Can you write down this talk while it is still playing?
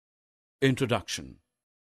Introduction.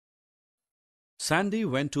 Sandy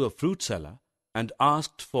went to a fruit seller and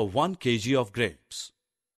asked for 1 kg of grapes.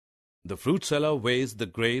 The fruit seller weighs the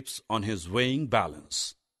grapes on his weighing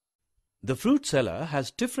balance. The fruit seller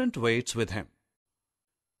has different weights with him.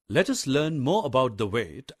 Let us learn more about the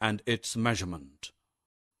weight and its measurement.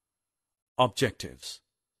 Objectives.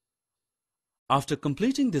 After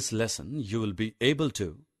completing this lesson, you will be able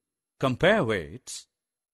to compare weights,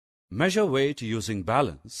 measure weight using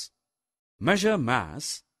balance, measure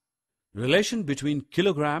mass, relation between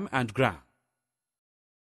kilogram and gram.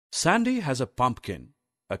 Sandy has a pumpkin,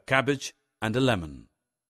 a cabbage, and a lemon.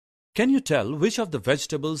 Can you tell which of the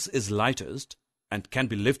vegetables is lightest and can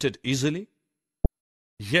be lifted easily?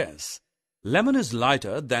 Yes, lemon is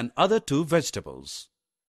lighter than other 2 vegetables.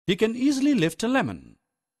 He can easily lift a lemon.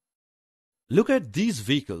 Look at these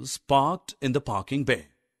vehicles parked in the parking bay.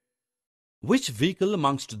 Which vehicle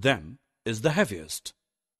amongst them is the heaviest?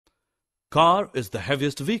 Car is the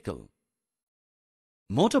heaviest vehicle.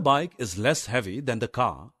 Motorbike is less heavy than the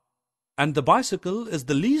car, and the bicycle is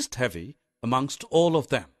the least heavy amongst all of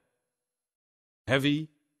them. Heavy,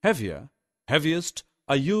 heavier, heaviest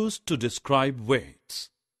are used to describe weights.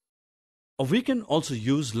 Or we can also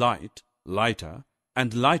use light, lighter,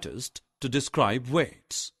 and lightest to describe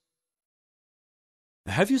weights.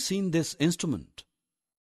 Have you seen this instrument?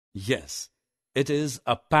 Yes, it is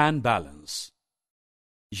a pan balance.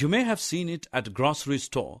 You may have seen it at a grocery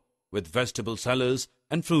store with vegetable sellers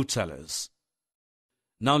and fruit sellers.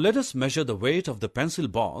 Now let us measure the weight of the pencil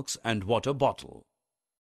box and water bottle.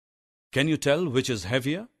 Can you tell which is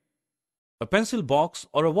heavier? A pencil box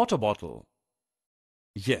or a water bottle?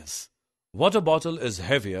 Yes, water bottle is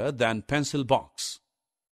heavier than pencil box.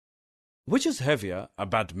 Which is heavier, a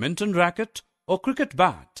badminton racket or cricket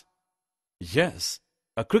bat? Yes,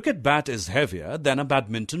 a cricket bat is heavier than a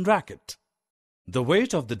badminton racket. The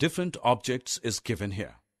weight of the different objects is given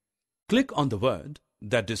here. Click on the word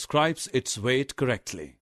that describes its weight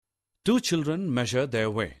correctly. 2 children measure their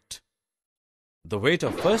weight. The weight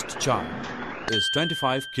of first child is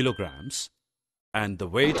 25 kilograms and the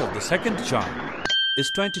weight of the second child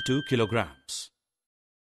is 22 kilograms.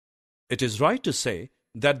 It is right to say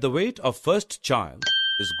that the weight of first child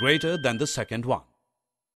is greater than the second one.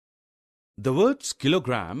 The words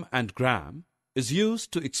kilogram and gram is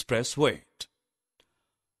used to express weight.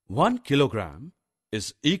 1 kilogram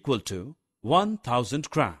is equal to 1000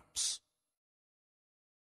 grams.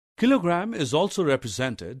 Kilogram is also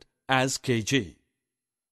represented as kg.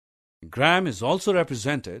 Gram is also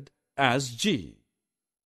represented as g.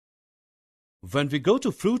 When we go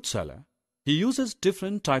to fruit seller, he uses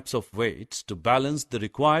different types of weights to balance the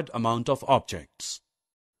required amount of objects.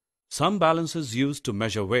 Some balances used to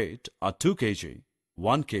measure weight are 2 kg,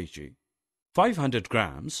 1 kg, 500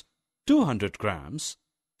 grams, 200 grams,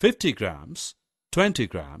 50 grams, 20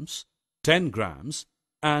 grams, 10 grams,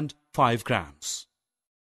 and 5 grams.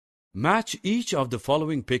 Match each of the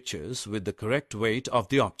following pictures with the correct weight of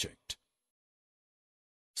the object.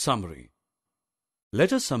 Summary.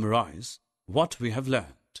 Let us summarize what we have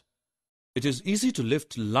learned. It is easy to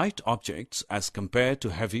lift light objects as compared to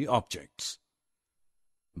heavy objects.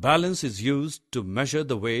 Balance is used to measure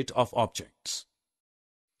the weight of objects.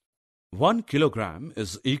 1 kilogram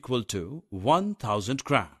is equal to 1000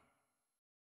 grams.